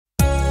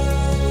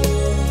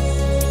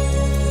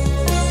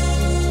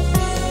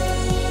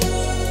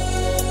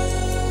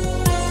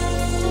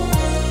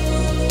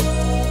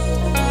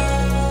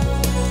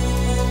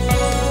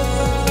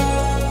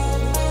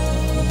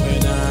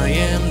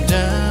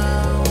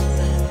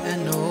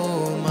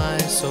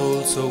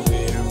soul so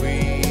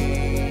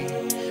weary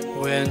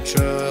when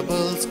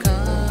troubles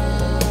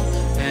come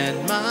and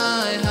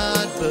my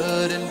heart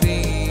burden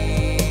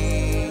be.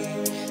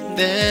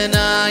 Then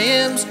I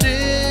am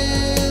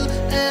still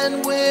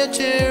and wait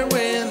here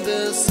in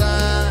the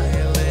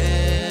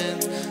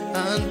silence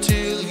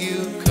until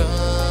you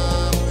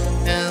come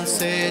and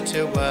sit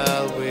a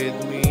while with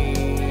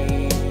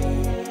me.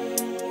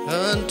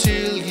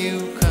 Until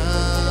you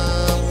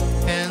come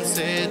and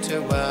sit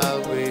a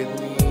while with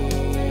me.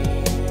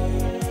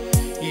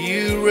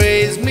 You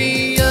raise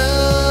me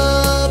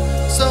up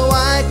so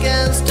I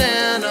can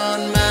stand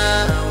on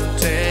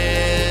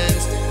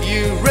mountains.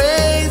 You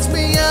raise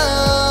me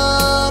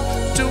up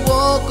to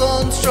walk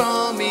on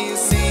stormy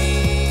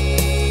seas.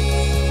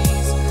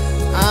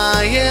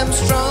 I am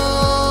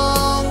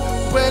strong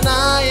when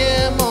I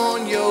am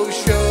on your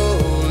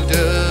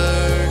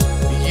shoulder.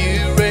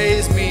 You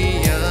raise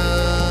me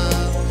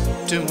up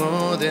to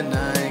more than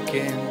I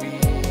can be.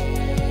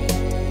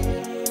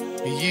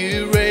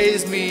 You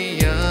raise me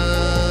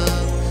up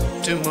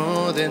to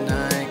more than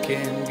I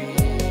can be.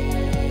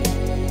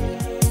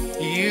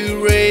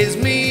 You raise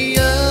me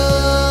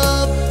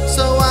up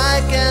so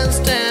I can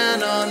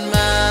stand on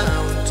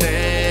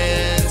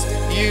mountains.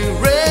 You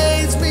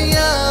raise me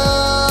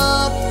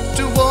up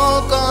to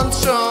walk on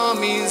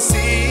stormy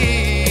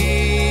seas.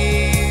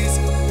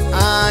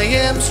 I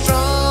am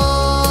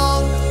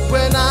strong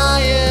when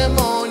I am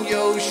on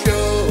your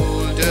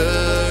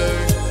shoulder.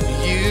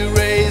 You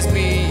raise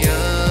me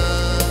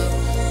up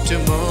to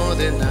more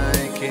than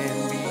I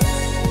can be.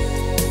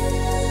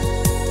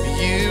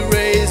 You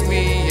raise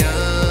me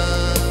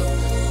up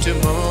to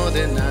more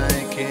than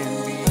I can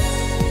be.